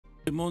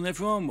Good morning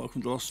everyone,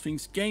 welcome to Lost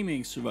Things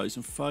Gaming,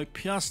 Horizon 5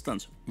 PR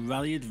Stunts,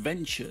 Rally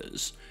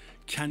Adventures,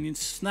 Canyon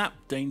Snap,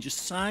 Danger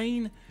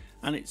Sane,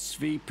 and it's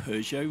the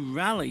Peugeot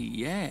Rally,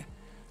 yeah.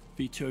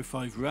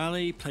 V205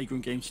 Rally,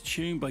 Playground Games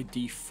Tune by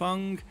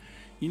Fung.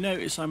 You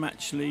notice I'm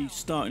actually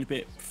starting a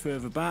bit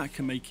further back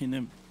and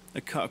making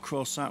a cut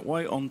across that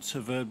way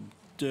onto the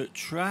dirt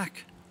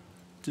track,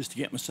 just to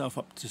get myself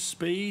up to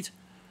speed.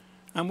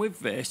 And with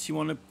this, you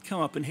want to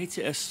come up and hit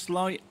it at a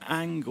slight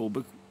angle,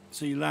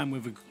 so you land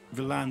with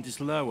the land is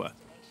lower.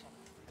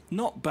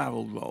 Not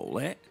barrel roll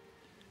it.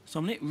 So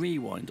I'm going to hit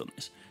rewind on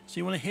this. So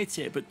you want to hit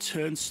it but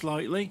turn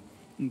slightly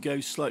and go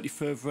slightly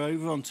further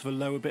over onto the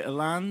lower bit of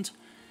land.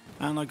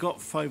 And I got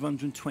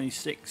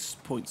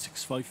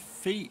 526.65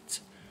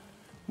 feet,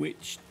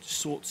 which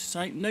sorts it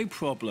out, no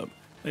problem.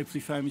 Hopefully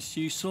found this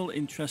useful,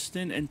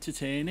 interesting,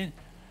 entertaining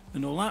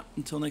and all that.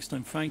 Until next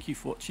time, thank you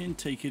for watching,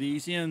 take it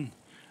easy and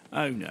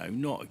oh no,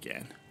 not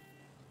again.